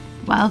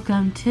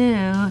Welcome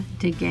to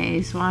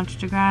DeGays Watch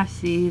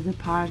Degrassi, the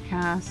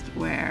podcast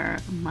where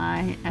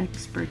my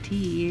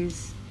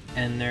expertise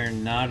and their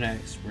not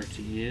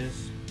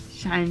expertise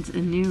shines a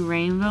new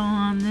rainbow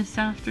on this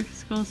after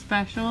school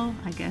special.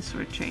 I guess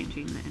we're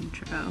changing the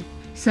intro.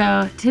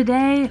 So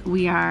today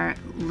we are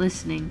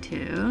listening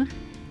to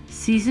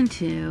Season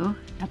 2,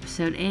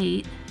 Episode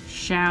 8,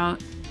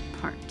 Shout,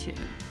 Part 2.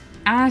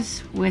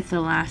 As with the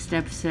last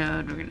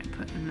episode, we're going to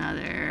put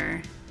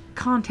another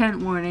content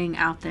warning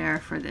out there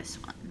for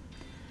this one.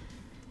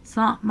 It's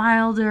not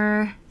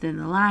milder than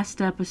the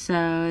last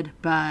episode,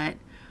 but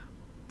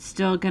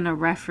still gonna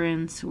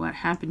reference what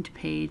happened to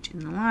Paige in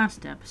the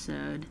last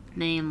episode,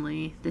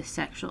 namely the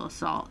sexual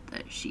assault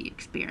that she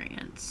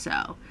experienced.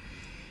 So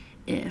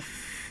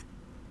if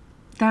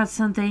that's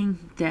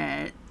something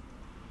that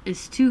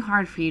is too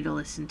hard for you to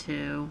listen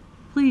to,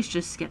 please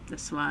just skip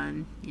this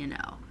one.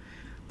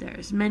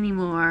 There's many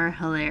more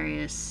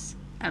hilarious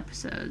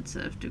episodes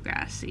of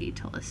Degrassi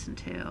to listen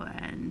to,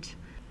 and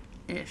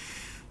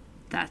if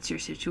that's your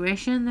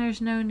situation,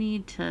 there's no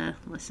need to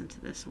listen to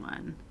this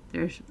one.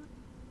 There's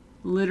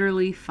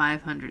literally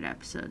 500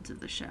 episodes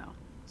of the show,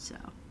 so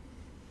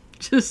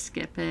just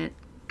skip it,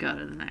 go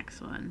to the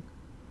next one.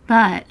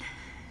 But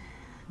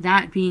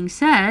that being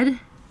said,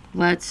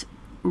 let's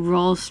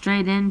roll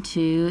straight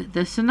into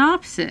the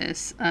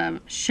synopsis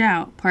of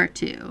Shout Part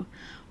 2.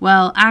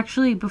 Well,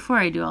 actually, before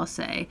I do, I'll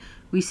say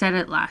we said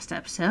it last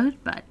episode,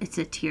 but it's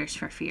a Tears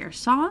for Fears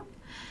song,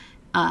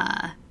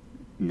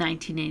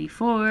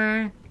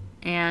 1984,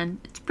 and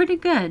it's pretty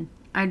good.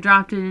 I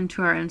dropped it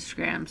into our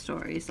Instagram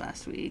stories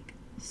last week,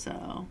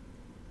 so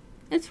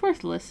it's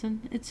worth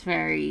listening. It's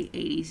very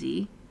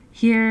 80s-y.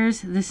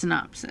 Here's the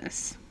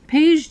synopsis.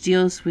 Paige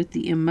deals with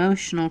the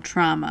emotional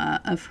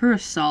trauma of her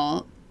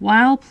assault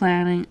while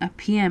planning a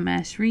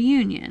PMS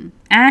reunion.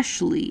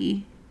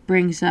 Ashley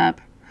brings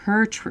up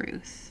her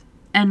truth.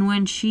 And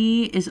when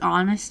she is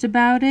honest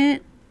about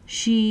it,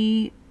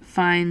 she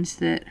finds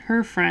that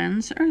her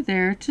friends are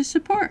there to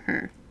support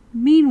her.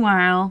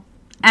 Meanwhile,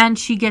 and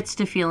she gets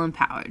to feel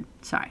empowered.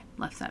 Sorry,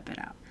 left that bit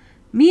out.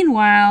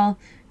 Meanwhile,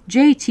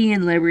 JT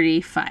and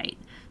Liberty fight.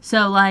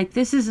 So,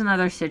 this is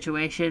another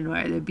situation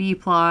where the B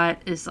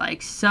plot is,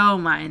 so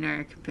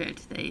minor compared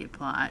to the A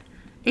plot.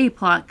 A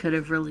plot could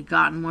have really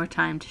gotten more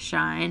time to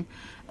shine,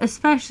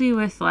 especially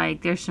with,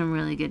 there's some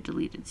really good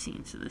deleted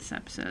scenes in this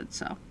episode,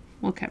 so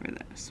we'll cover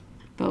those.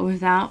 But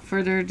without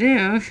further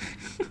ado,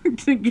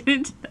 to get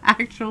into the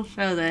actual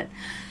show that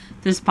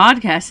this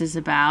podcast is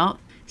about.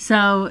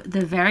 So,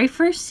 the very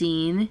first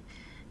scene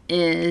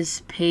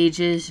is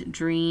Paige's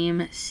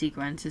dream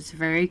sequence. It's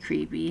very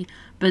creepy,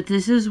 but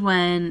this is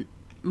when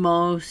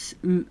many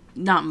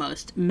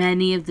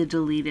of the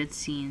deleted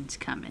scenes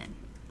come in.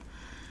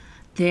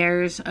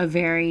 There's a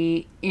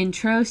very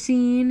intro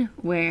scene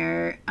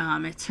where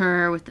it's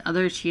her with the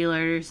other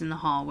cheerleaders in the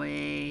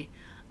hallway.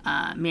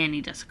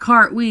 Manny does a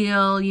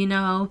cartwheel,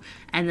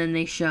 and then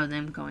they show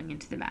them going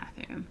into the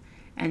bathroom.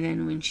 And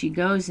then when she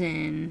goes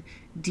in,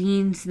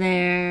 Dean's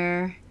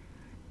there,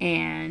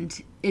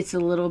 and it's a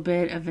little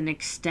bit of an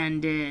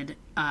extended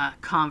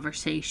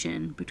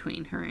conversation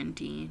between her and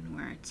Dean,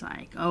 where it's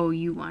like, oh,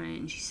 you want it,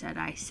 and she said,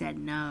 I said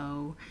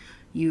no,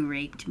 you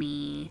raped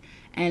me.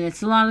 And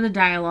it's a lot of the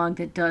dialogue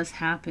that does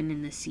happen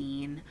in the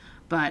scene,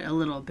 but a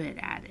little bit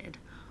added.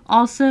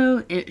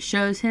 Also, it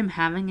shows him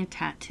having a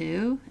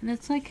tattoo, and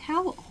it's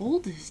how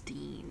old is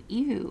Dean?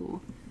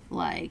 Ew.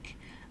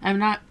 I'm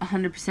not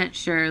 100%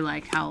 sure,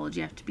 how old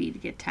you have to be to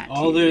get tattoos.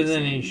 Older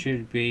than he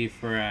should be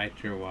for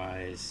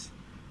actor-wise.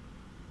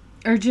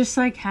 Or just,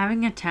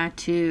 having a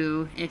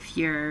tattoo if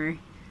you're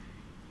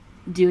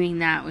doing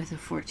that with a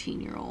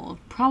 14-year-old.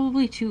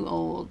 Probably too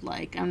old.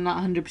 I'm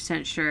not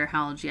 100% sure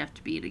how old you have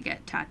to be to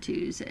get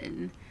tattoos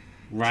in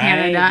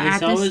Canada at this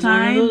time. It's always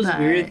one of those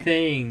weird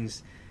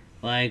things.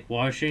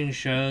 Watching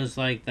shows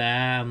like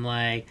that, I'm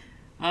like,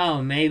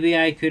 oh, maybe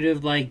I could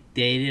have,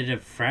 dated a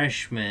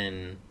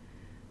freshman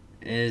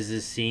as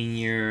a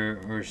senior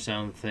or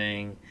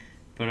something.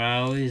 But I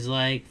always,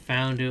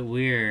 found it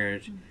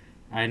weird.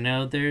 I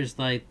know there's,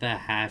 the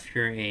half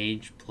your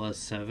age plus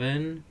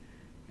 7.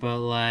 But,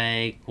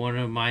 one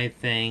of my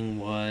thing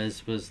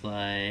was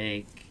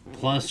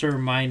plus or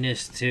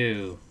minus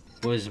 2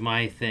 was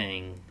my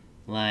thing.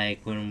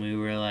 When we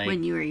were,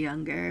 when you were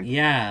younger.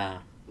 Yeah.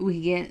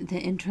 We get the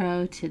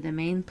intro to the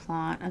main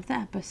plot of the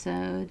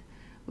episode,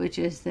 which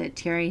is that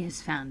Terry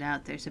has found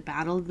out there's a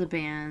battle of the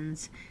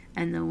bands,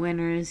 and the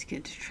winners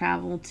get to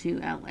travel to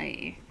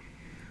LA.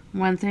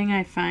 One thing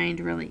I find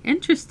really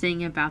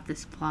interesting about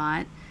this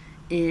plot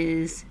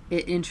is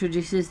it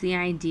introduces the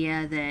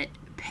idea that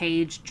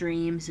Paige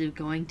dreams of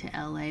going to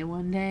LA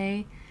one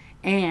day,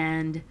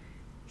 and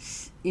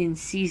in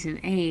Season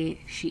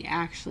 8, she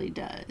actually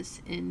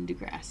does in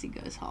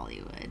Degrassi Goes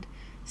Hollywood.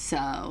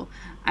 So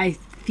I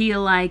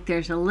feel like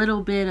there's a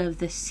little bit of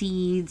the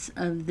seeds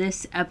of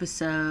this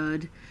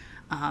episode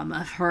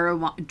of her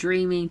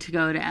dreaming to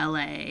go to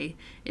LA.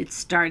 It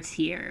starts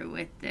here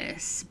with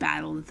this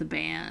battle of the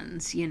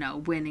bands,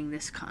 winning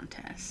this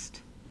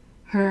contest.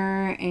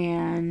 Her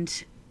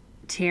and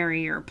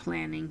Terry are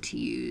planning to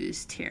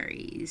use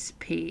Terry's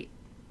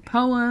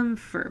poem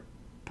for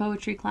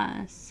poetry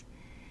class.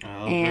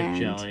 Oh, for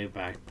Jelly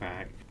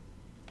Backpack.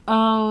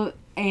 Oh,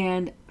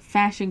 and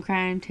fashion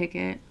crime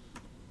ticket.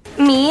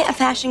 Me, a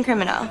fashion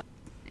criminal.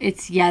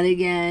 It's yet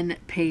again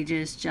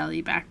Paige's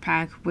Jelly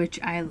Backpack, which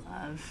I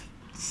love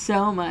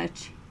so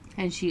much.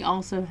 And she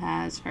also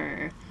has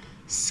her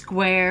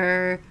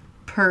square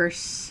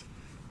purse,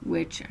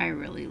 which I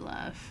really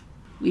love.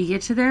 We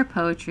get to their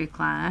poetry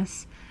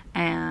class,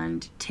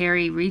 and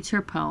Terry reads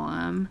her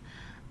poem.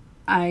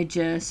 I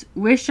just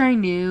wish I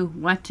knew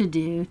what to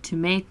do to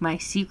make my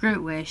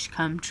secret wish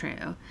come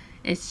true.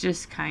 It's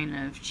just kind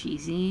of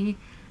cheesy.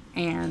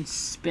 And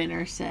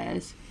Spinner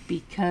says,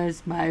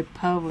 because my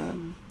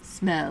poem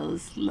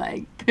smells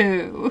like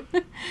poo.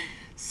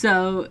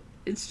 So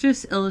it's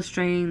just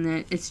illustrating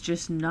that it's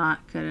just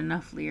not good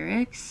enough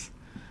lyrics.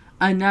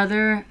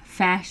 Another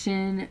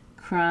fashion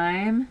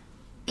crime.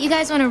 You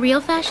guys want a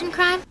real fashion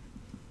crime?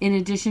 In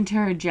addition to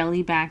her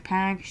jelly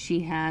backpack,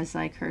 she has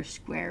like her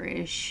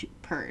squarish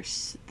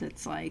purse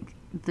that's like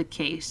the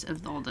case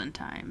of the olden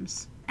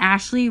times.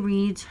 Ashley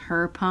reads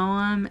her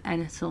poem,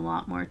 and it's a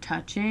lot more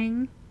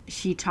touching.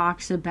 She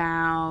talks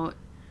about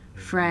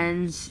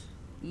friends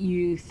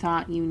you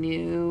thought you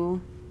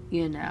knew,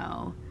 you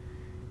know,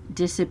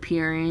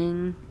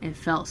 disappearing. It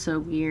felt so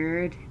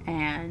weird.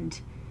 And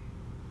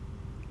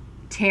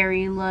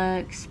Terry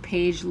looks,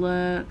 Paige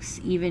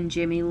looks, even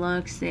Jimmy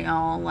looks. They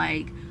all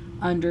like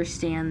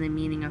understand the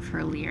meaning of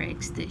her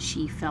lyrics, that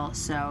she felt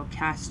so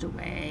cast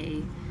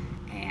away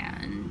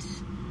and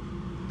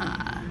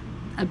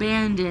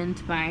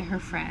abandoned by her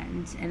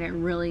friends, and it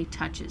really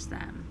touches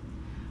them.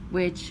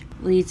 Which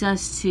leads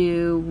us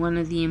to one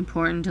of the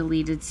important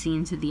deleted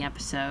scenes of the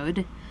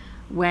episode.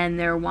 When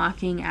they're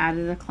walking out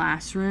of the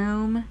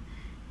classroom,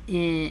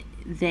 this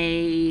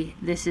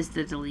is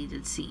the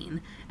deleted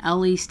scene.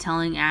 Ellie's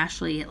telling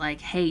Ashley,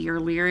 like, hey, your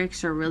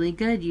lyrics are really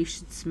good. You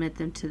should submit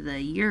them to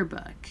the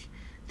yearbook.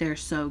 They're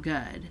so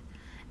good.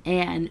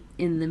 And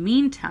in the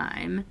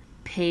meantime,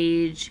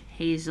 Paige,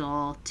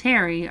 Hazel,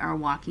 Terry are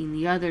walking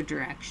the other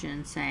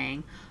direction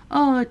saying,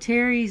 oh,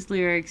 Terry's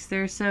lyrics,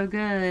 they're so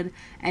good.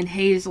 And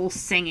Hazel's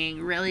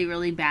singing really,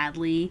 really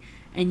badly.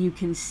 And you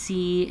can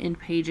see in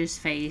Paige's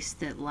face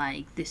that,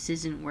 like, this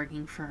isn't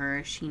working for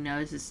her. She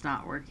knows it's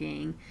not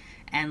working.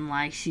 And,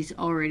 like, she's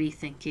already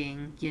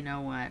thinking, you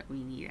know what,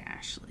 we need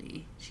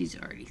Ashley. She's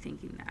already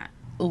thinking that.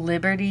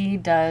 Liberty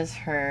does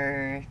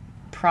her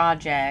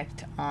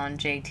project on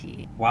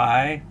JT.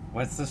 Why?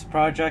 What's this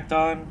project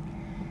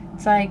on?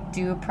 It's like,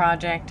 do a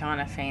project on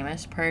a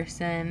famous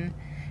person.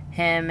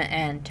 Him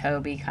and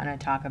Toby kind of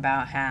talk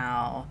about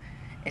how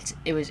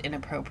it was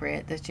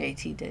inappropriate that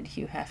JT did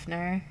Hugh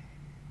Hefner.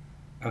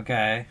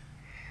 Okay.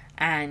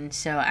 And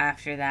so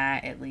after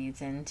that, it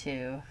leads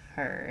into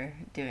her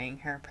doing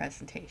her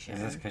presentation.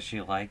 Is this because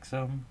she likes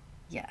him?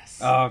 Yes.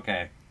 Oh,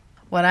 okay.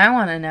 What I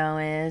want to know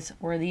is,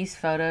 were these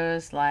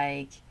photos,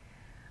 like,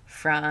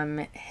 from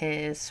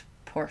his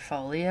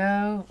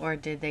portfolio? Or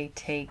did they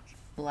take,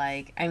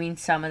 like, I mean,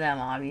 some of them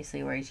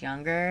obviously where he's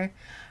younger,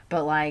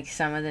 but, like,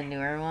 some of the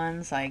newer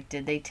ones, like,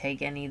 did they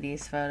take any of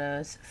these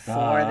photos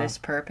for this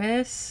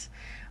purpose?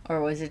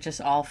 Or was it just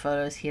all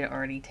photos he had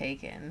already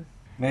taken?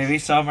 Maybe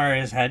some are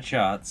his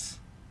headshots.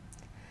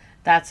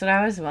 That's what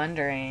I was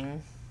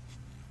wondering.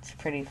 It's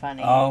pretty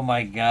funny. Oh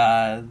my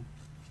god.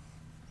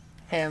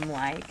 Him,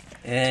 like,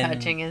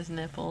 touching his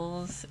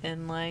nipples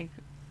in, like...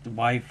 The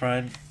white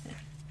front.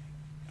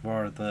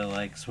 Or the,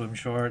 like, swim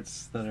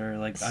shorts that are,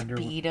 like, under...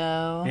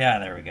 Speedo. Yeah,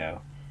 there we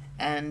go.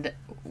 And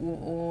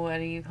what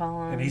do you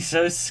call him? And he's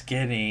so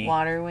skinny.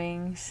 Water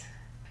wings.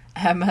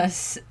 Emma,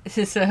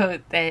 so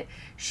that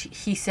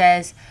he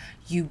says,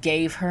 you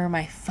gave her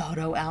my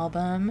photo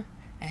album?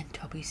 And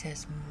Toby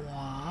says,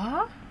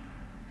 moi?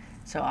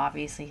 So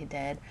obviously he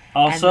did.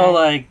 Also, then,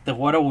 like,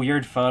 what a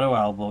weird photo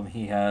album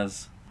he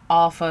has.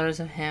 All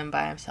photos of him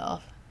by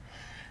himself.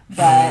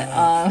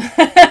 But,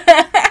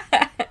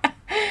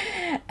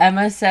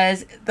 Emma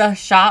says, the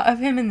shot of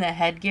him in the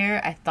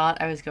headgear, I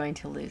thought I was going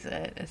to lose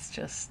it.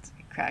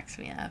 It cracks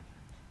me up.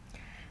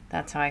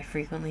 That's how I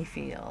frequently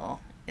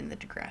feel in the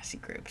Degrassi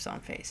groups on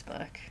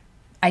Facebook.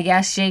 I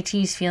guess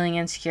JT's feeling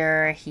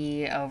insecure.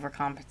 He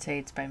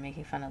overcompensates by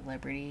making fun of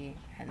Liberty,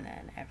 and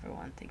then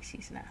everyone thinks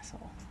he's an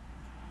asshole.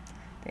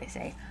 They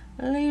say,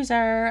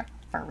 loser,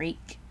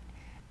 freak.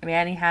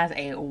 Maddie has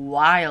a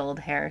wild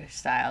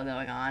hairstyle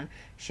going on.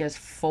 She has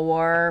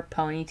 4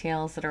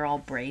 ponytails that are all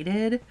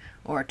braided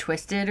or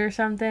twisted or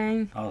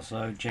something.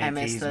 Also, I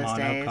miss JT's those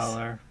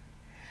monocolor. days.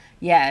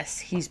 Yes,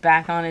 he's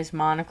back on his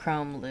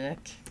monochrome look.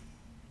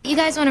 You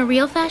guys want a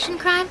real fashion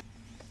crime?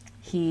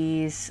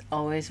 He's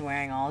always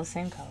wearing all the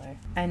same color.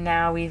 And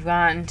now we've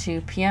gotten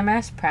to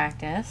PMS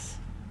practice.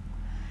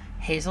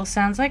 Hazel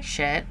sounds like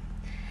shit.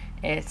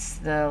 It's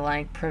the,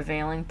 like,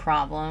 prevailing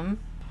problem.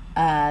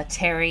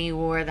 Terry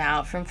wore the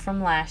outfit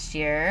from last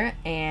year,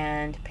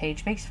 and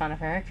Paige makes fun of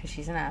her because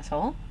she's an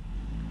asshole.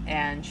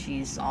 and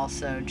she's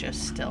also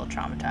just still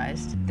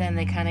traumatized. Then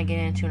they kind of get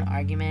into an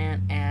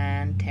argument,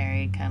 and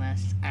Terry kind of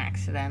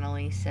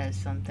accidentally says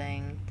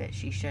something that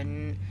she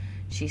shouldn't.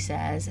 She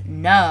says,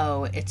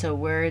 "No, it's a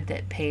word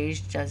that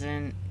Paige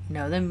doesn't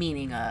know the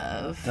meaning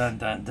of." Dun,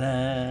 dun,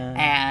 dun.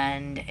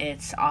 And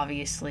it's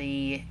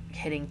obviously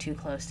hitting too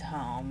close to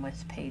home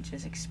with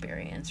Paige's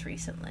experience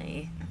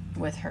recently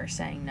with her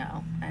saying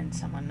no and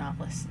someone not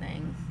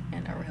listening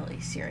in a really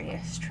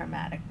serious,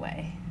 traumatic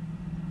way.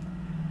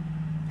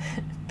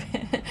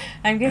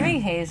 I'm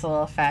giving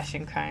Hazel a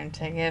fashion crime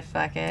ticket.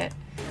 Fuck it.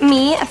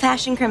 Me, a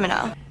fashion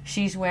criminal.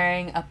 She's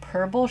wearing a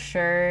purple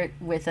shirt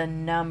with a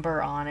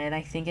number on it.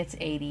 I think it's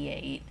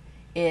 88.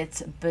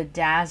 It's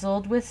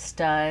bedazzled with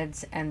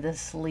studs, and the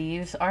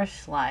sleeves are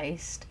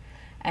sliced.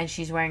 And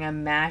she's wearing a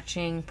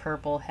matching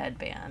purple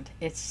headband.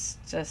 It's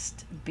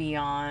just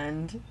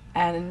beyond.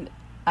 And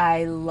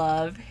I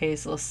love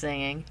Hazel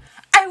singing,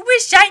 "I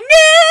wish I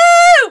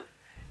knew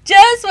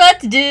just what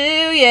to do,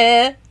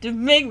 yeah, to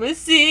make my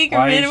secret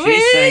Why is she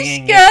wish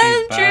singing if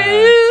come she's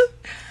true."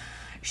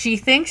 She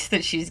thinks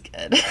that she's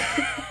good.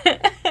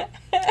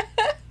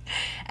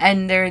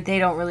 And they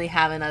don't really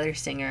have another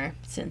singer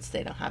since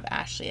they don't have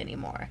Ashley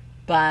anymore.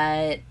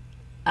 But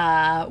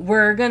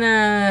we're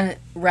gonna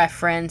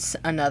reference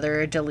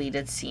another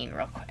deleted scene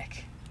real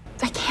quick.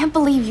 I can't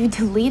believe you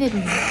deleted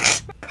me.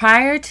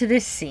 Prior to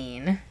this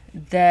scene,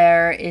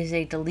 there is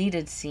a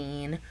deleted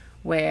scene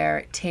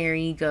where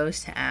Terry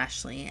goes to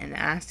Ashley and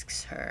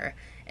asks her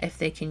if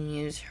they can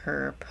use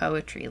her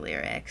poetry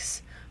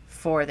lyrics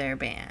for their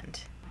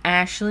band.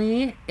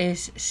 Ashley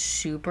is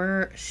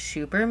super,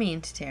 super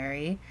mean to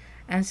Terry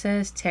and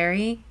says,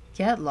 "Terry,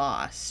 get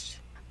lost."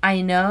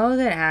 I know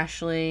that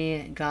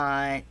Ashley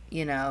got,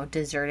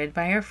 deserted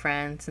by her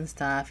friends and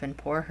stuff, and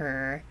poor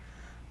her.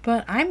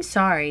 But I'm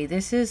sorry,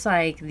 this is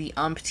like the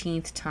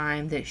umpteenth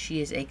time that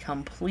she is a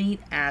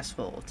complete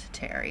asshole to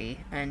Terry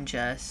and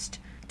just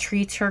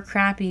treats her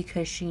crappy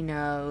because she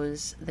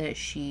knows that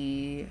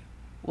she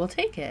will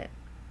take it.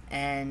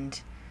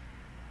 And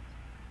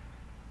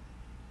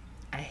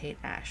I hate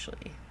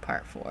Ashley,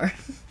 part 4.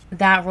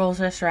 That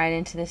rolls us right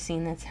into the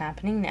scene that's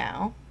happening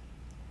now.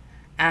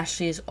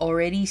 Ashley has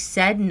already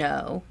said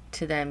no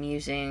to them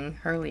using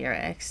her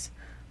lyrics,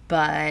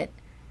 but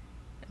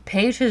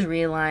Paige has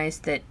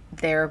realized that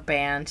their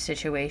band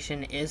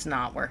situation is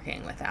not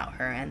working without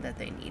her and that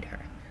they need her.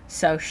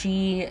 So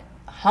she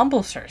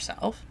humbles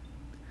herself,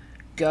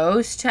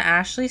 goes to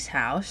Ashley's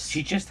house.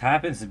 She just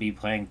happens to be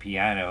playing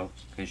piano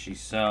because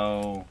she's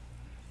so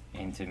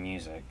into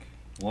music.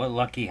 What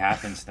lucky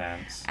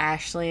happenstance.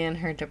 Ashley and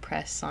her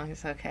depressed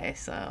songs. Okay,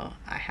 so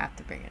I have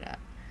to bring it up.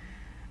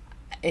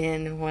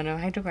 In one of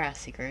my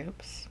Degrassi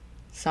groups,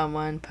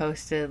 someone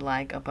posted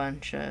a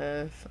bunch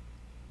of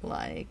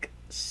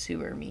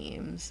sewer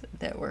memes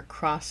that were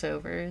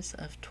crossovers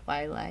of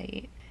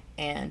Twilight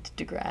and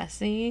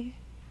Degrassi.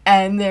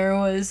 And there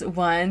was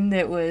one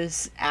that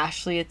was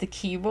Ashley at the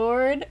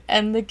keyboard,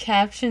 and the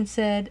caption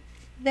said,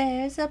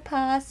 "There's a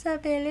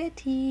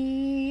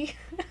possibility."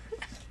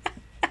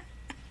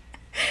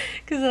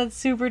 Because that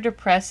super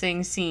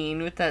depressing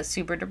scene with that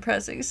super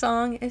depressing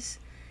song is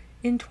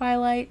in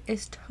Twilight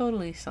is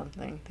totally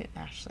something that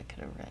Ashley could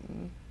have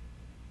written.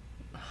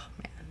 Oh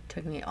man, it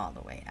took me all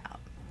the way out.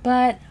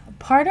 But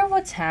part of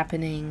what's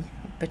happening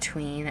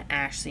between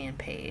Ashley and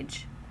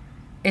Paige,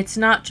 it's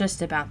not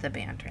just about the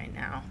band right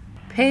now.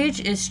 Paige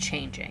is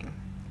changing.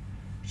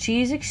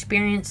 She's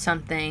experienced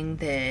something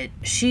that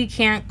she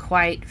can't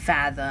quite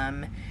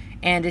fathom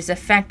and is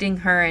affecting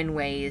her in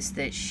ways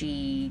that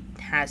she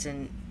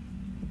hasn't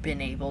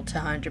been able to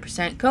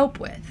 100% cope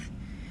with.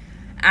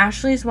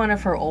 Ashley's one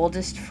of her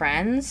oldest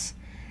friends,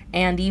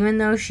 and even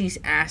though she's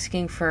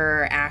asking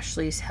for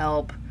Ashley's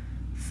help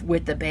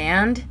with the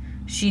band,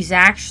 she's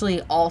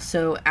actually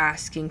also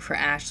asking for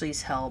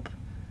Ashley's help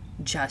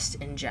just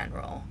in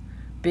general.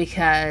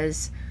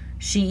 Because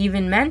she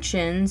even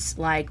mentions,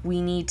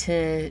 we need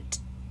to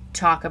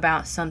talk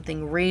about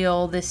something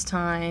real this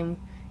time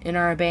in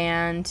our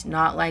band,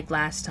 not like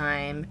last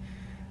time.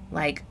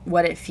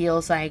 What it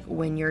feels like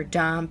when you're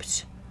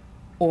dumped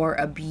or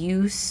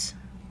abuse.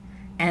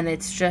 And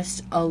it's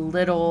just a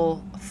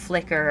little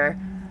flicker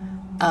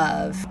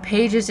of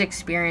Paige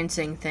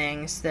experiencing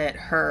things that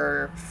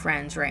her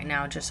friends right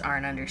now just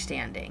aren't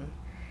understanding.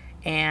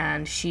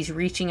 And she's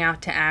reaching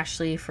out to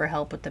Ashley for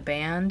help with the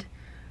band,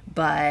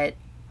 but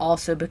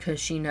also because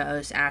she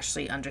knows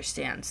Ashley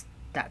understands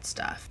that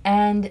stuff.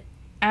 And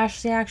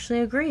Ashley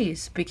actually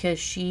agrees because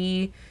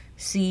she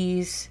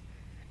sees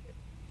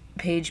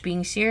Paige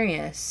being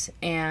serious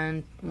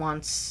and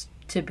wants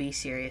to be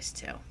serious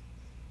too.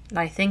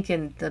 I think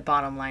in the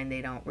bottom line,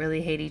 they don't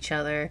really hate each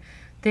other.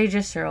 They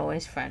just are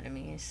always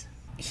frenemies.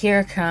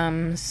 Here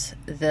comes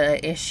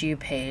the issue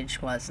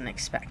Paige wasn't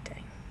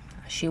expecting.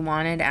 She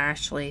wanted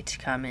Ashley to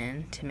come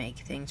in to make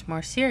things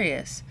more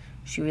serious.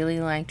 She really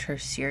liked her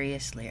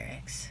serious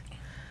lyrics.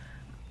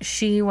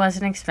 She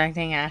wasn't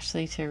expecting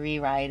Ashley to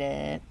rewrite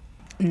it.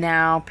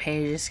 Now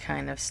Paige is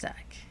kind of stuck.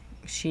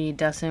 She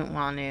doesn't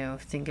want to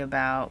think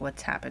about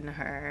what's happened to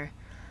her.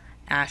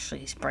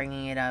 Ashley's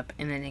bringing it up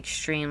in an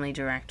extremely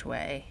direct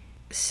way.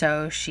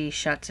 So she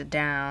shuts it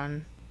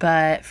down.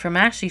 But from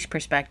Ashley's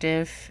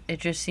perspective, it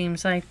just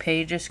seems like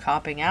Paige is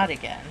copping out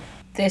again.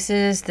 This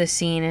is the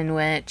scene in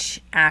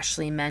which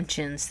Ashley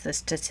mentions the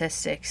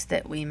statistics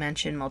that we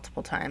mentioned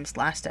multiple times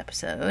last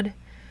episode.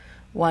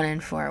 1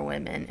 in 4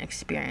 women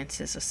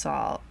experiences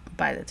assault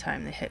by the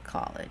time they hit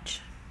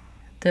college.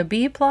 The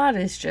B plot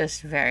is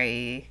just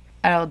very...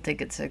 I don't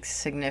think it's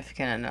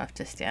significant enough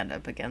to stand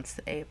up against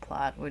the A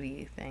plot. What do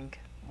you think?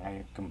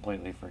 I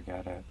completely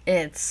forget it.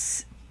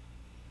 It's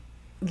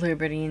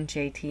Liberty and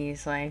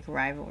JT's, like,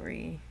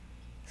 rivalry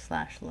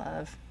 /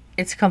 love.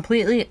 It's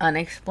completely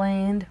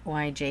unexplained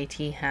why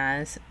JT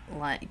has,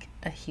 like,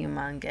 a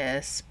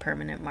humongous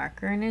permanent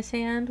marker in his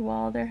hand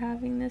while they're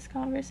having this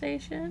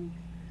conversation.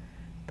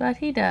 But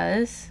he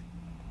does.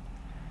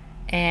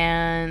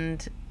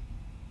 And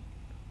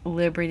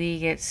Liberty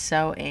gets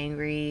so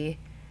angry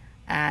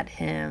at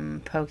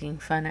him poking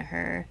fun at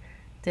her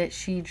that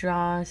she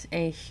draws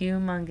a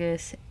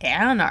humongous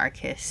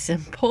anarchist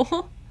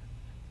symbol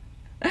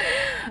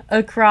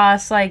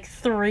across like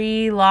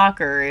 3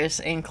 lockers,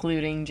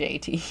 including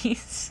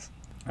JT's.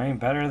 I mean,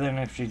 better than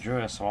if she drew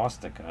a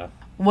swastika.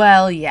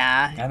 Well,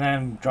 yeah. And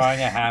then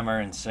drawing a hammer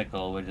and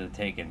sickle would have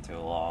taken too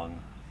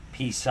long.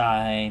 Peace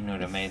sign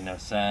would have made no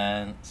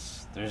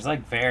sense. There's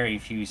like very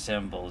few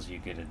symbols you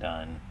could have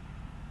done.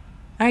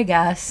 I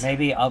guess.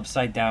 Maybe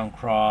upside down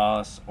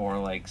cross or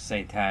like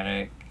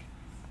satanic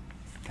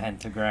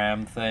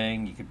pentagram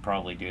thing. You could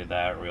probably do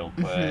that real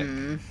quick.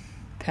 Mm-hmm.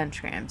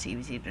 Pentagram's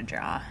easy to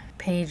draw.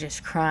 Paige is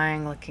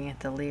crying looking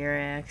at the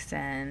lyrics,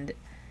 and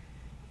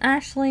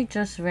Ashley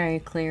just very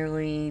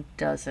clearly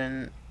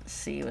doesn't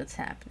see what's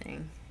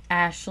happening.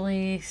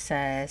 Ashley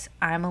says,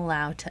 "I'm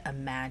allowed to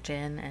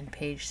imagine," and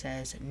Paige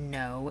says,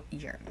 "No,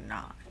 you're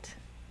not."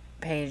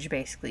 Paige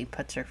basically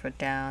puts her foot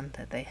down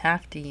that they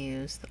have to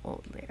use the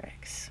old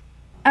lyrics.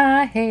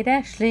 I hate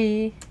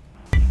Ashley.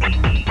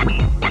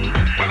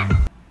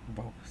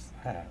 What was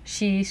that?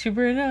 She's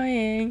super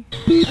annoying.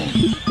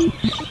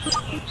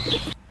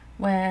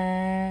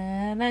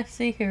 When I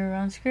see her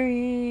on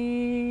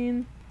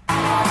screen,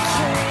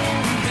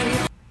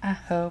 I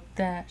hope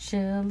that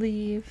she'll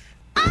leave.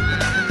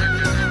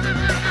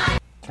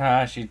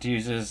 She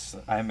uses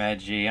I'm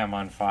edgy, I'm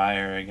on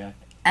fire again.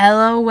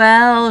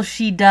 LOL,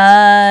 she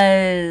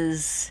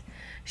does.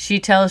 She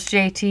tells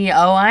JT,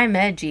 "Oh, I'm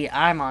edgy,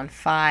 I'm on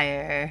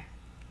fire."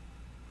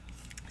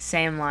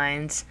 Same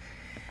lines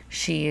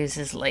she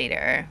uses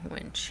later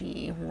when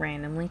she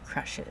randomly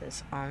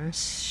crushes on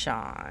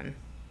Sean.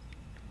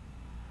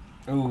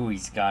 Ooh,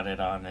 he's got it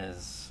on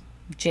his...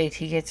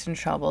 JT gets in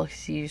trouble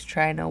because he was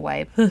trying to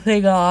wipe the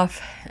thing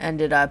off.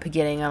 Ended up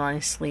getting it on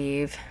his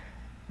sleeve.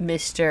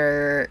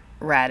 Mr.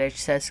 Radich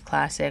says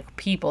classic,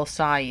 "People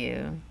saw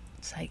you."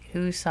 It's like,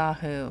 who saw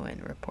who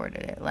and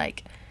reported it?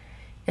 Like,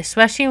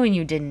 especially when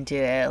you didn't do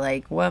it.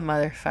 Like, what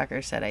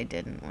motherfucker said I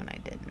didn't when I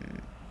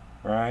didn't?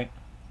 Right?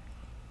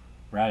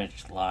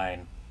 Radich's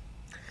line.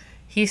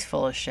 He's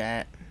full of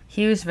shit.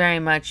 He was very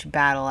much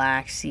battle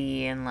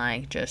axey and,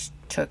 like, just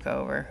took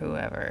over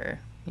whoever,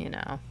 you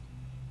know.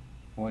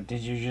 What,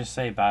 did you just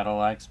say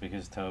battle axe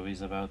because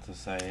Toby's about to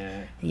say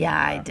it? Yeah,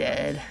 I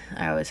did.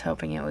 I was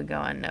hoping it would go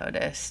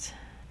unnoticed.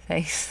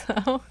 Thanks,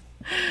 though.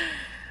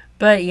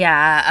 But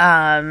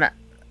yeah,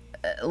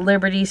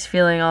 Liberty's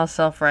feeling all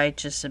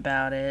self-righteous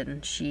about it,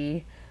 and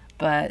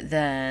but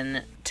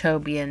then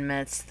Toby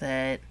admits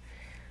that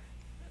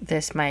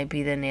this might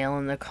be the nail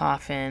in the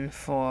coffin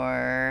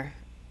for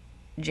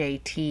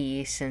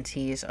JT since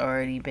he's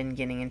already been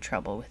getting in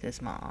trouble with his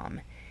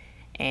mom.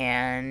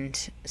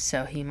 And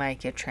so he might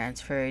get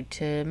transferred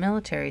to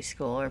military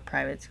school or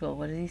private school.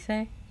 What did he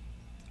say?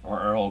 Or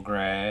Earl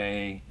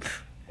Grey.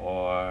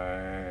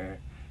 Or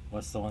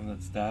what's the one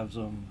that stabs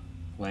him?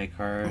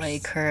 Lakehurst.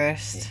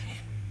 Lakehurst.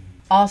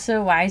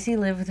 Also, why does he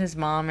live with his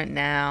mom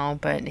now,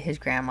 but his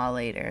grandma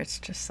later? It's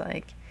just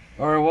like...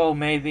 Or, well,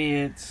 maybe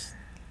it's...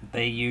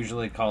 They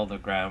usually call the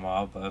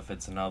grandma, but if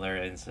it's another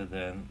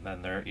incident,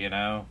 then they're, you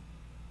know...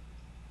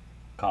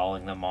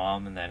 calling the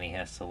mom, and then he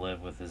has to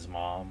live with his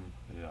mom.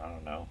 I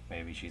don't know.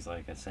 Maybe she's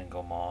like a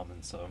single mom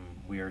in some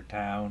weird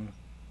town.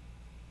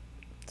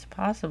 It's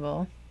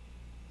possible.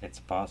 It's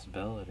a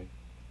possibility.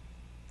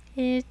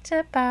 It's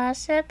a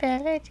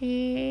possibility.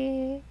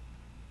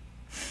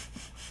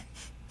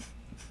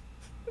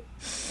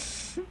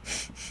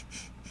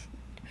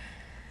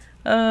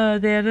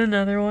 They had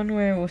another one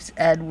where it was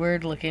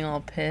Edward looking all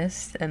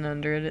pissed, and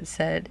under it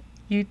said,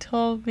 "You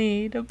told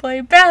me to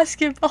play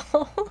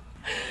basketball."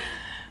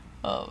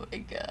 Oh my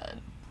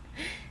god.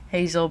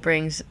 Hazel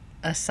brings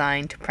a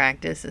sign to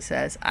practice that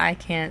says, "I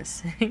can't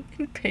sing."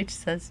 And Paige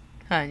says,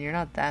 "Hon, you're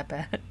not that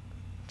bad."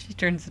 She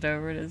turns it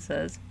over and it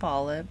says,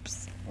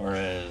 "Polyps." Or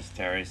as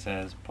Terry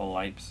says,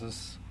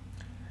 polypsis.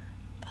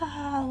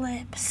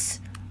 Polyps.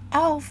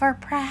 Over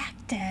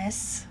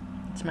practice.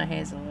 It's my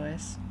Hazel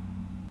voice.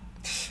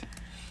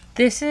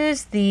 This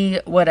is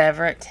the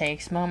whatever it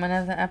takes moment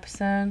of the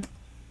episode.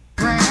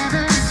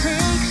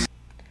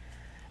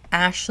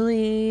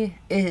 Ashley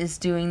is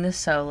doing the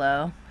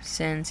solo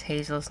since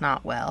Hazel's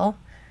not well,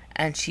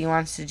 and she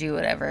wants to do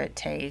whatever it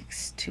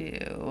takes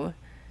to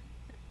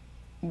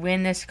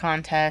win this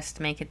contest,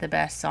 make it the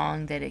best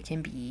song that it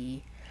can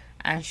be,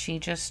 and she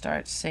just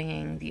starts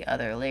singing the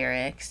other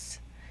lyrics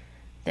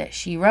that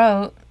she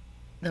wrote,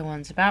 the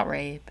ones about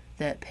rape,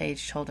 that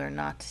Paige told her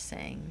not to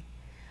sing.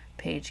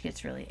 Paige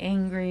gets really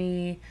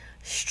angry,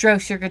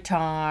 strokes her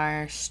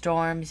guitar,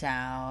 storms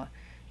out,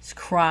 is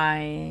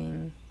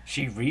crying.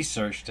 She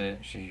researched it.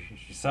 She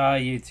saw a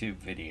YouTube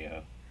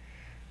video.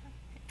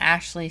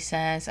 Ashley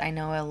says, I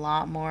know a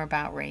lot more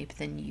about rape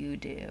than you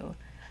do.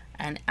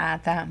 And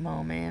at that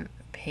moment,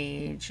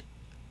 Paige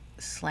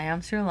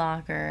slams her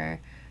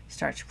locker,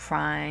 starts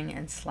crying,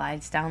 and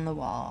slides down the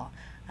wall.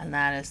 And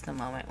that is the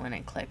moment when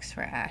it clicks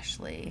for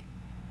Ashley.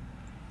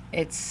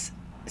 It's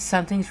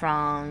something's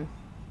wrong.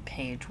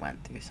 Paige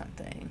went through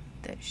something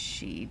that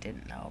she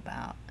didn't know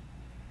about.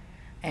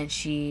 And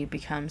she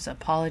becomes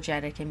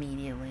apologetic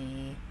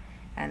immediately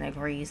and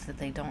agrees that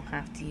they don't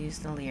have to use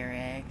the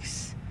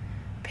lyrics.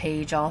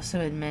 Paige also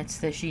admits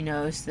that she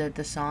knows that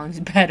the song's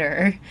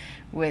better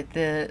with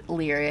the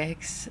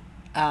lyrics,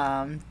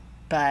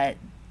 but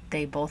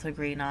they both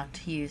agree not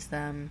to use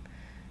them,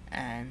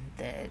 and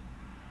that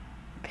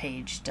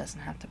Paige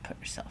doesn't have to put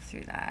herself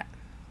through that.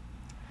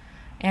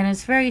 And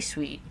it's very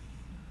sweet.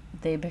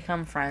 They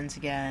become friends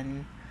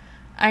again.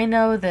 I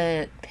know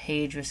that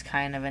Paige was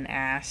kind of an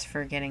ass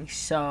for getting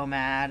so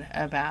mad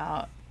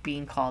about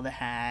being called a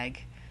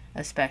hag,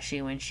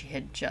 especially when she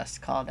had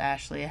just called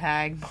Ashley a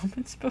hag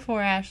moments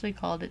before Ashley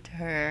called it to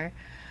her.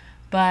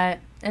 But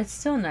it's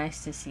still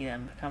nice to see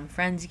them become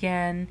friends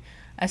again,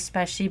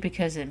 especially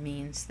because it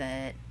means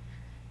that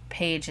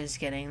Paige is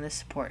getting the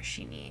support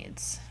she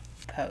needs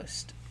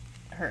post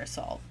her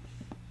assault.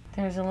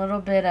 There's a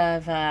little bit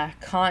of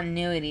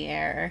continuity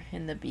error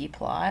in the B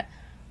plot.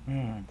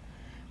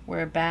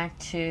 We're back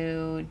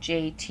to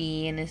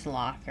JT in his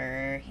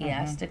locker. He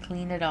has to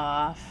clean it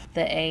off.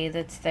 The A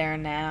that's there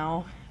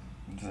now,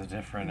 It's a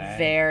different A.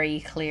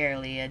 very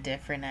clearly a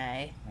different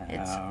A.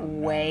 It's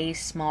way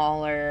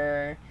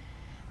smaller.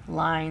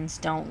 Lines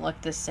don't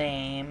look the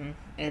same.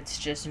 It's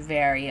just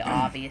very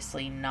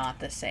obviously not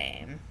the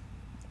same.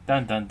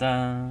 Dun dun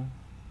dun.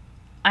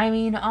 I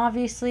mean,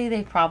 obviously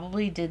they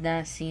probably did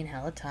that scene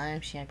hella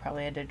times. She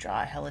probably had to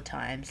draw it hella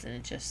times, and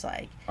it's just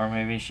like... Or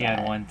maybe she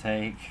had one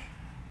take.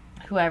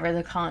 Whoever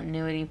the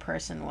continuity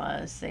person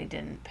was, they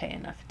didn't pay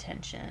enough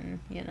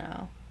attention, you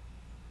know.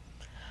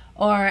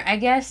 Or I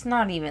guess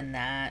not even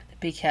that,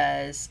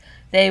 because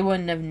they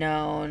wouldn't have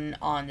known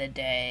on the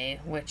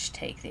day which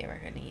take they were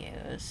going to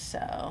use,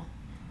 so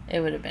it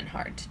would have been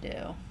hard to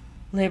do.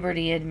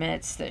 Liberty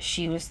admits that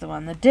she was the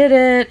one that did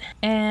it,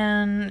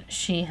 and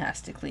she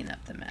has to clean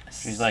up the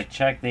mess. She's like,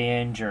 check the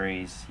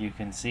injuries. You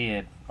can see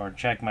it. Or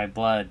check my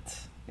blood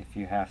if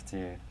you have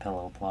to.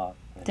 Pillow plot.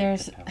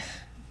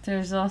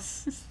 There's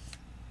also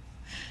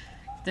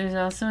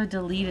a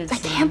deleted I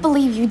scene. can't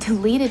believe you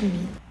deleted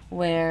me.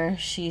 Where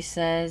she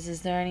says,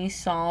 is there any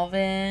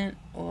solvent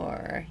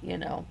or,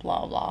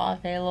 blah blah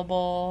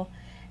available?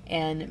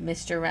 And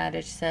Mr.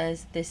 Radich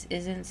says, this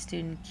isn't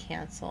student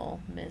cancel,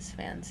 Ms.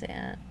 Van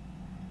Zandt.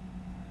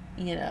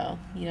 You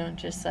don't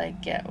just,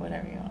 get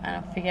whatever you want. I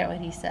don't forget what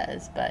he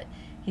says, but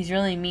he's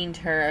really mean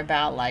to her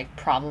about,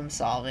 problem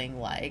solving,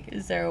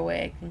 is there a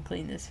way I can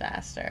clean this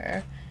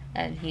faster?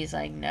 And he's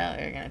like, no,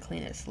 you're gonna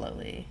clean it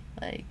slowly.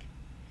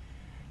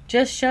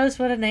 Just shows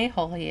what an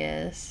a-hole he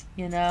is,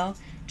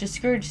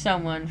 Discourage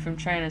someone from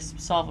trying to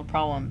solve a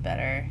problem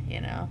better,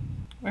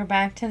 We're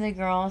back to the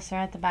girls. They're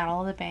at the Battle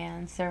of the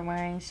Bands. They're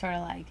wearing sort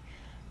of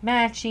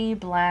matchy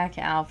black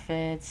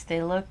outfits.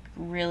 They look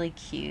really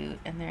cute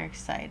and they're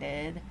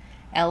excited.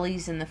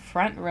 Ellie's in the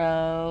front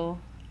row.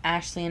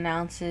 Ashley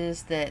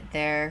announces that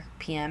they're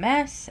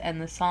PMS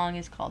and the song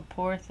is called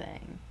Poor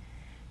Thing.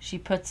 She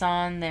puts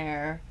on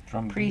their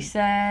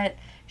preset.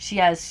 She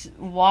has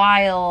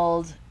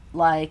wild,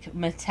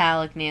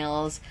 metallic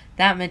nails.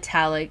 That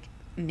metallic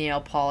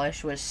nail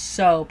polish was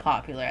so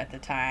popular at the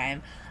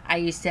time. I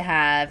used to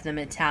have the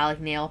metallic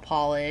nail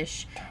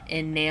polish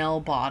in nail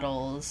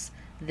bottles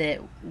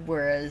that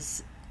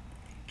was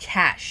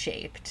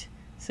cat-shaped.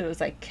 So it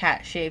was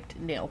cat-shaped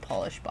nail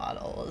polish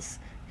bottles.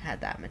 Had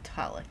that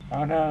metallic.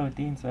 Oh no,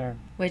 Dean's there.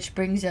 Which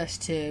brings us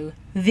to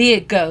the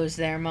it goes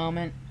there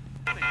moment.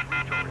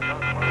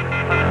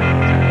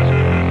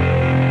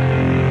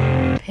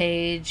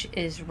 Paige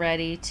is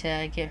ready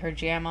to get her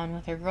jam on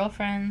with her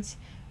girlfriends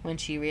when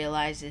she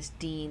realizes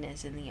Dean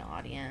is in the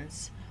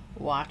audience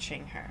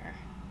watching her.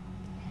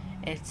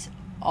 It's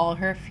all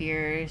her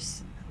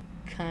fears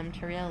come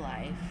to real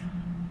life.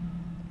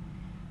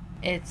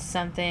 It's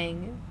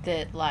something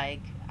that,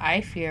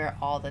 I fear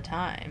all the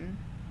time.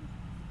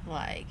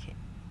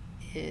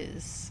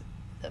 Is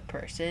the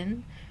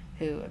person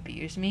who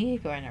abused me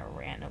going to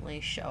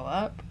randomly show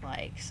up,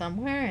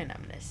 somewhere, and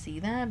I'm going to see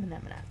them, and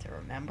I'm going to have to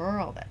remember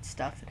all that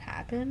stuff that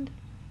happened?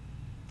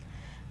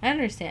 I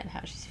understand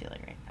how she's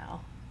feeling right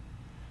now.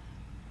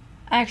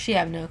 I actually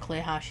have no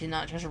clue how she's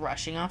not just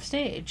rushing off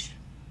stage.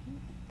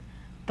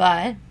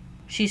 But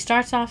She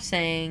starts off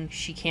saying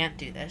she can't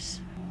do this,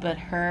 but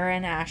her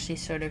and Ashley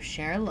sort of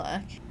share a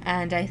look,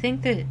 and I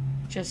think that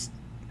just,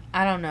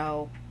 I don't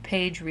know,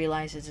 Paige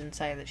realizes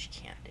inside that she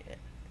can't do it.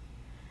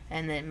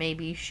 And that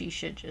maybe she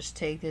should just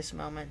take this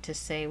moment to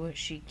say what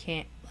she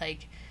can't,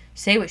 like,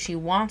 say what she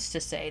wants to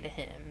say to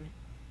him,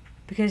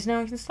 because no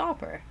one can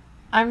stop her.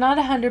 I'm not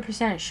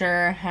 100%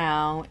 sure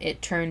how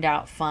it turned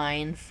out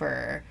fine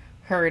for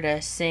her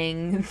to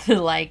sing the,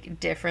 like,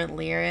 different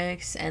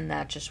lyrics, and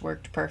that just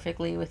worked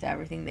perfectly with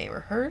everything they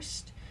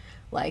rehearsed.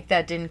 Like,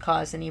 that didn't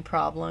cause any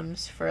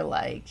problems for,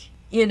 like,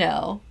 you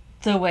know,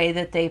 the way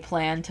that they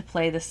planned to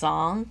play the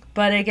song.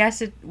 But I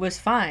guess it was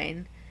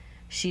fine.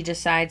 She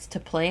decides to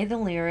play the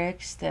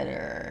lyrics that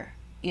are,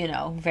 you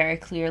know, very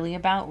clearly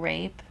about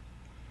rape.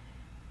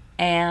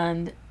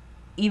 And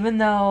even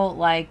though,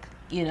 like,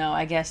 you know,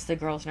 I guess the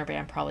girls in her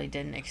band probably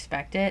didn't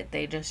expect it,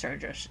 they just are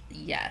just,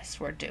 yes,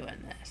 we're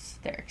doing this.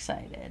 They're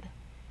excited.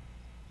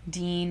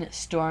 Dean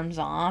storms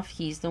off.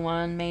 He's the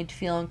one made to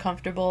feel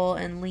uncomfortable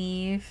and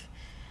leave,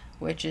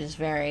 which is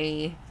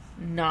very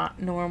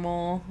not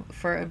normal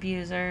for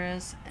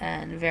abusers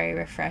and very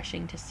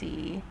refreshing to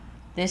see.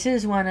 This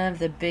is one of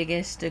the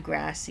biggest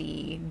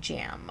Degrassi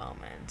jam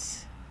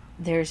moments.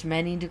 There's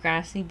many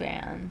Degrassi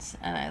bands,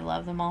 and I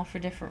love them all for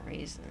different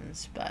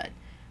reasons, but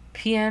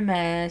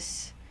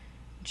PMS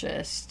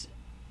just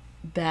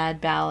bad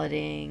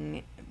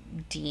balloting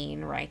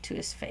Dean right to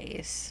his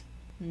face.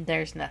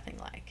 There's nothing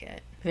like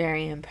it.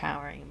 Very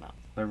empowering moment.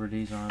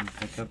 Liberty's on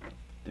pickup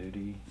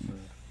duty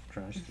for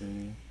trash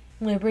duty.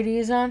 Liberty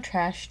is on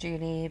trash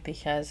duty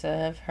because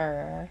of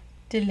her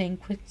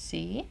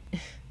delinquency.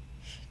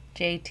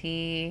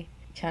 JT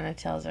kind of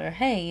tells her,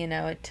 hey, you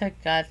know, it took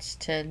guts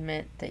to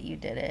admit that you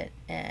did it.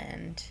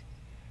 And,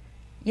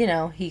 you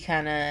know, he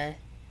kind of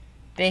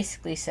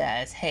basically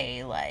says,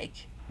 hey,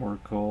 like, We're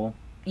cool.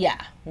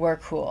 yeah, we're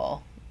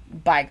cool.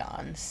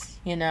 Bygones,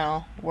 you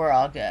know, we're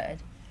all good.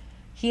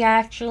 He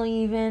actually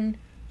even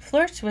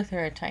flirts with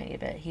her a tiny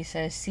bit. He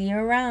says, see you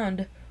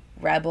around,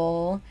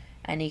 rebel.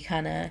 And he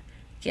kind of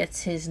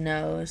gets his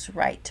nose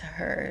right to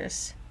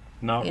hers.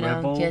 Not You know,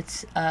 rebel.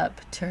 gets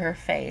up to her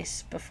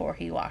face before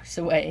he walks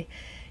away.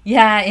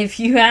 Yeah, if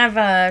you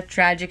have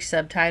tragic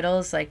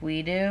subtitles like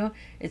we do,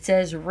 it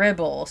says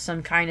ribble,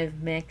 some kind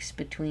of mix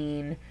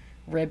between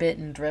ribbit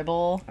and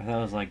dribble. I thought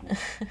it was like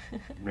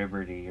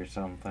Liberty or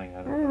something.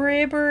 I don't know.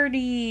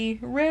 Ribberty,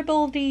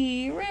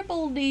 ribbledy,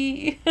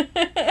 ribbledy.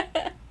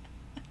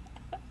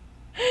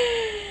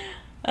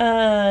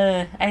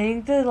 I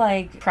think the,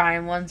 like,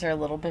 Prime ones are a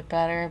little bit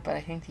better, but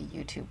I think the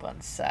YouTube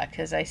ones suck,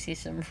 because I see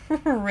some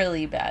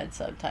really bad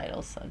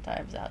subtitles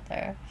sometimes out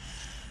there.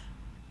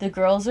 The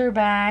girls are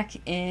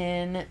back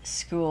in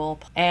school,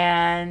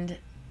 and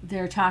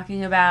they're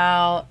talking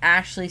about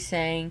Ashley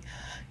saying,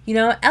 you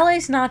know,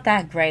 LA's not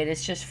that great,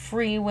 it's just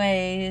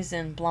freeways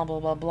and blah, blah,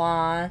 blah,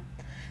 blah.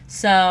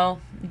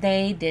 So,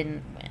 they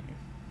didn't win,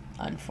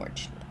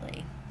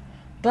 unfortunately.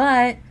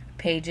 But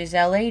Paige's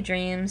LA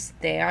dreams,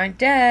 they aren't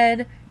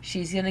dead.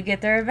 She's gonna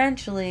get there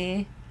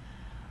eventually.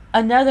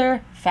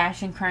 Another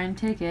fashion crime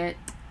ticket.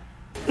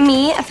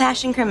 Me, a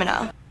fashion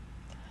criminal.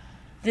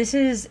 This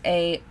is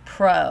a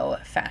pro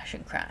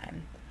fashion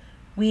crime.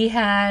 We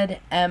had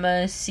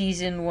Emma's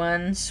season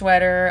 1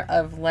 sweater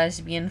of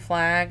lesbian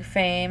flag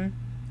fame.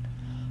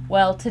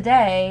 Well,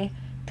 today,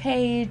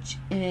 Paige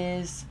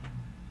is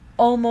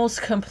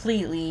almost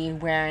completely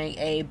wearing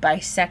a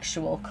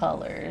bisexual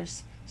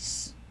colors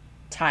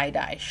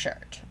tie-dye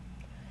shirt.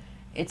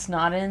 It's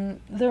not in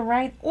the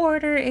right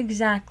order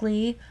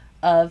exactly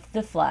of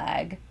the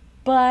flag,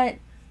 but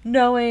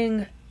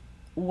knowing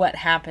what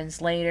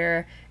happens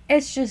later,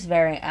 it's just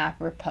very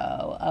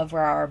apropos of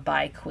our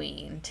bi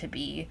queen to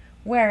be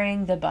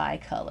wearing the bi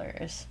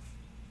colors.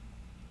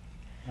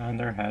 And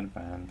their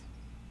headband.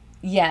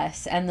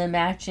 Yes, and the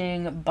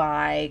matching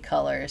bi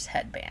colors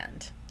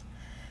headband.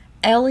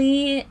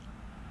 Ellie,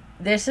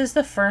 this is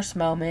the first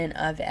moment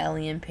of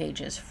Ellie and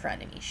Paige's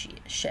frenemy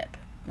ship.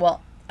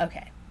 Well,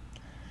 okay.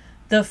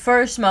 The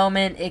first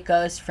moment it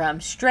goes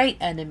from straight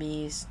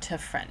enemies to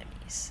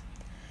frenemies.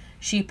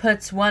 She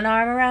puts one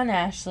arm around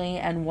Ashley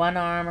and one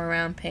arm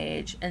around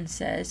Paige and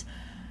says,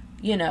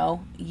 you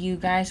know, you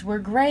guys were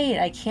great.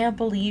 I can't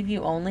believe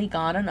you only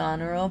got an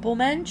honorable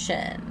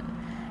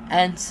mention.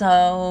 And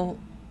so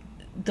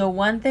the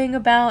one thing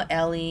about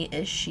Ellie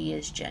is she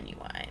is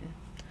genuine.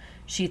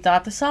 She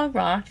thought the song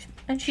rocked,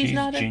 and she's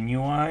not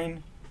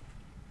genuine.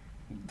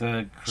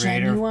 The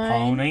creator of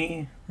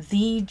Pony.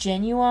 The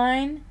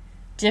genuine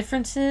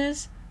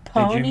differences.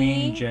 Pony. Did you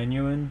mean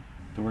genuine?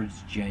 The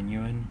word's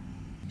genuine.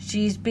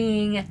 She's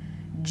being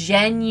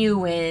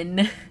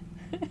genuine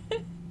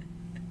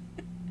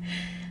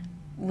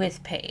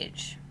with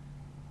Paige.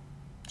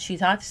 She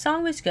thought the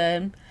song was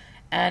good,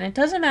 and it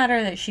doesn't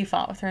matter that she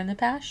fought with her in the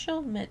past. She'll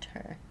admit to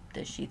her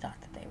that she thought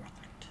that they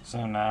rocked.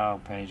 So now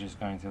Paige is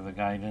going through the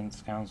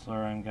guidance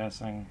counselor, I'm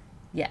guessing.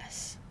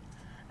 Yes.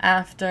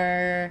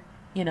 After,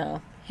 you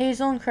know,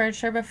 Hazel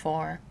encouraged her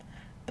before,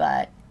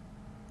 but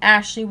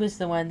Ashley was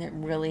the one that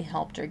really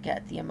helped her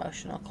get the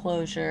emotional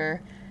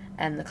closure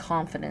and the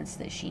confidence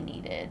that she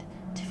needed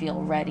to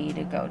feel ready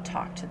to go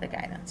talk to the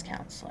guidance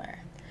counselor.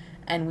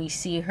 And we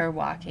see her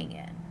walking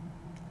in.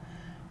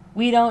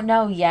 We don't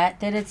know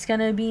yet that it's going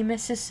to be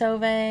Mrs.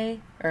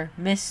 Sauvé, or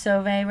Miss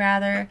Sauvé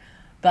rather,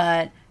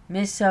 but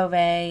Miss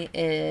Sauvé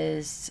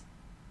is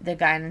the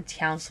guidance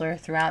counselor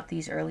throughout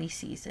these early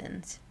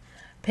seasons.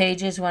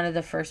 Paige is one of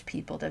the first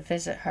people to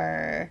visit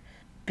her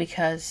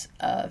because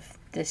of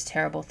this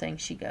terrible thing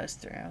she goes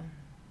through.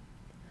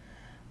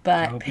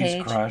 But Toby's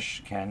Paige,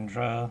 crush,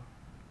 Kendra,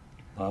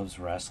 loves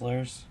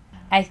wrestlers.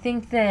 I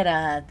think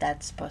that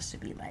that's supposed to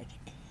be like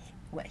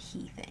what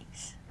he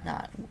thinks,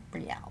 not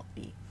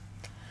reality.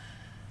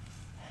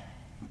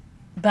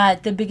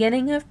 But the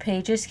beginning of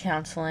Paige's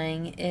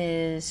counseling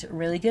is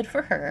really good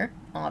for her,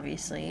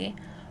 obviously,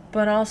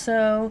 but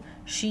also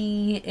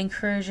she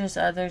encourages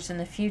others in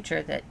the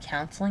future that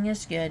counseling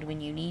is good.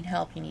 When you need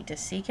help, you need to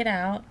seek it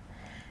out,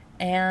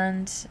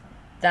 and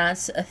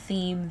that's a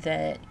theme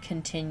that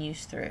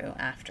continues through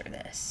after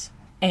this.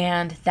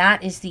 And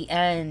that is the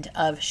end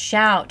of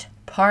Shout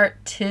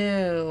Part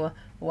 2.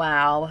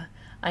 Wow.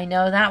 I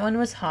know that one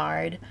was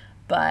hard,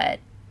 but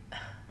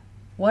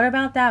what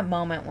about that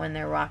moment when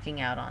they're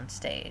rocking out on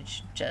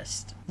stage?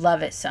 Just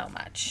love it so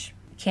much.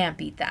 Can't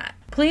beat that.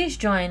 Please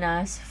join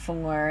us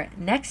for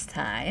next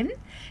time,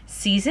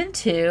 Season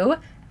 2,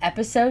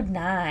 Episode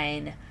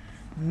 9,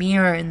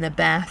 Mirror in the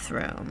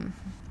Bathroom.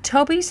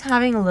 Toby's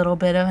having a little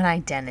bit of an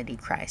identity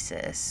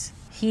crisis.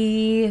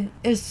 He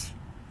is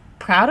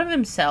proud of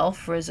himself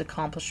for his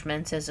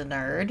accomplishments as a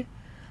nerd,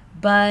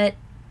 but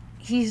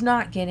he's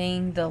not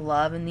getting the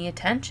love and the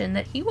attention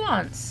that he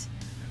wants.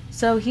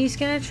 So he's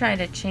going to try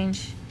to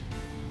change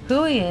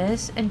who he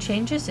is and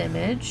change his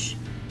image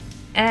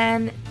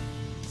and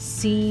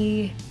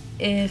see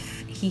if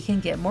he can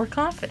get more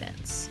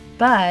confidence.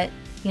 But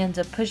he ends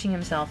up pushing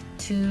himself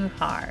too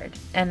hard,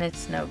 and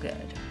it's no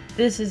good.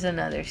 This is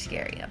another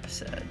scary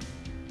episode.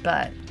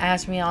 But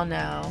as we all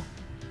know,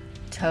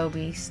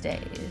 Toby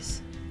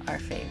stays our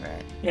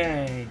favorite.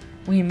 Yay!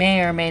 We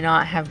may or may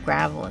not have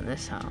gravel in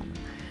this home.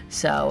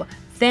 So,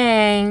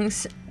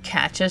 thanks.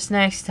 Catch us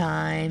next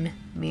time.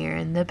 Mirror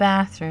in the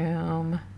Bathroom.